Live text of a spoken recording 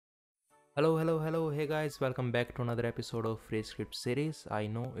Hello, hey guys, welcome back to another episode of Free Script series. I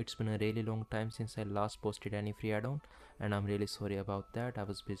know it's been a really long time since I last posted any free add-on, and I'm really sorry about that. I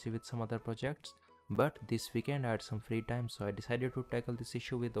was busy with some other projects, but this weekend I had some free time, so I decided to tackle this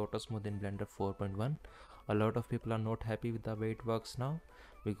issue with Autosmooth in Blender 4.1. A lot of people are not happy with the way it works now,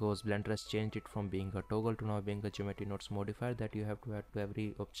 because Blender has changed it from being a toggle to now being a geometry nodes modifier that you have to add to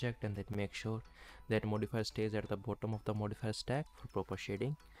every object, and then make sure that modifier stays at the bottom of the modifier stack for proper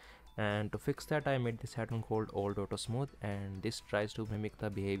shading. And to fix that, I made this add-on called Old Auto Smooth, and this tries to mimic the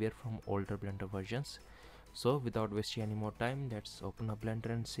behavior from older Blender versions. So without wasting any more time, let's open up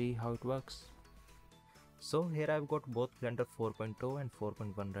Blender and see how it works. So here I've got both Blender 4.0 and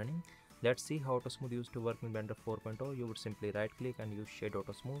 4.1 running. Let's see how Auto Smooth used to work in Blender 4.0. You would simply right click and use Shade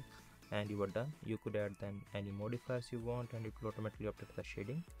Auto Smooth, and you are done. You could add then any modifiers you want, and it will automatically update the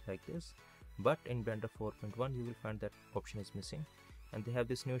shading like this. But in Blender 4.1 you will find that option is missing, and they have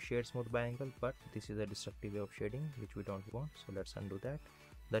this new shade smooth by angle, but this is a destructive way of shading which we don't want, so let's undo that.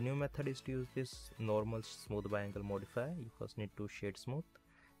 The new method is to use this normal smooth by angle modifier. You first need to shade smooth,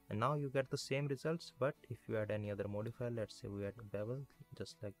 and now you get the same results, but if you add any other modifier, let's say we add bevel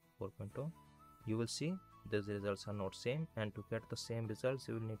just like 4.0, you will see these results are not same, and to get the same results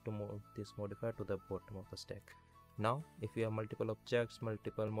you will need to move this modifier to the bottom of the stack. Now if you have multiple objects,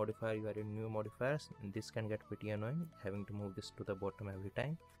 multiple modifier, you add new modifiers, this can get pretty annoying having to move this to the bottom every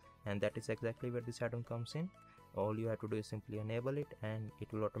time, and that is exactly where this add-on comes in. All you have to do is simply enable it and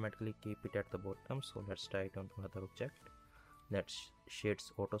it will automatically keep it at the bottom. So let's try it on another object. Let's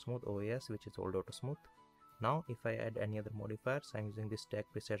shades auto smooth OAS, which is old auto smooth. Now if I add any other modifiers, I'm using this tag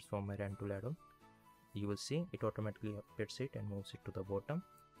presets from my run tool add-on. You will see it automatically updates it and moves it to the bottom.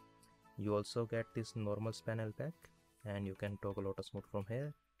 You also get this normals panel back, and you can toggle auto smooth from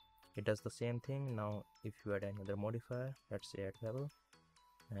here. It does the same thing. Now if you add another modifier, let's say add bevel,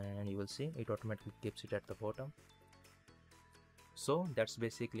 and you will see it automatically keeps it at the bottom. So that's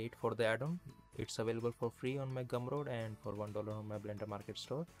basically it for the add-on. It's available for free on my Gumroad and for $1 on my Blendermarket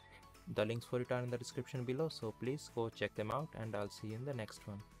store. The links for it are in the description below, so please go check them out, and I'll see you in the next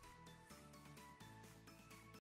one.